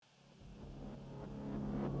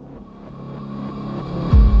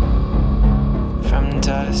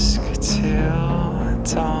dusk till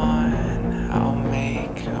dawn, I'll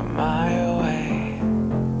make my way.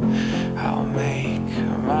 I'll make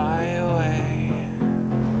my way.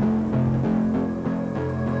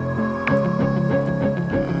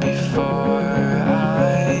 Before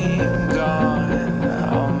I'm gone,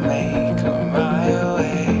 I'll make my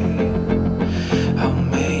way. I'll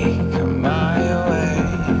make my way.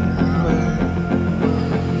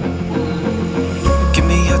 Give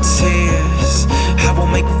me your tears, I will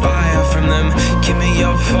make fire from them. Give me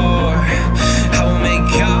your pour, I will make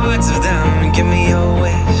gods of them. Give me your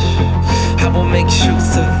wish, I will make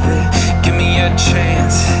truth of it. Give me your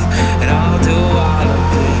chance,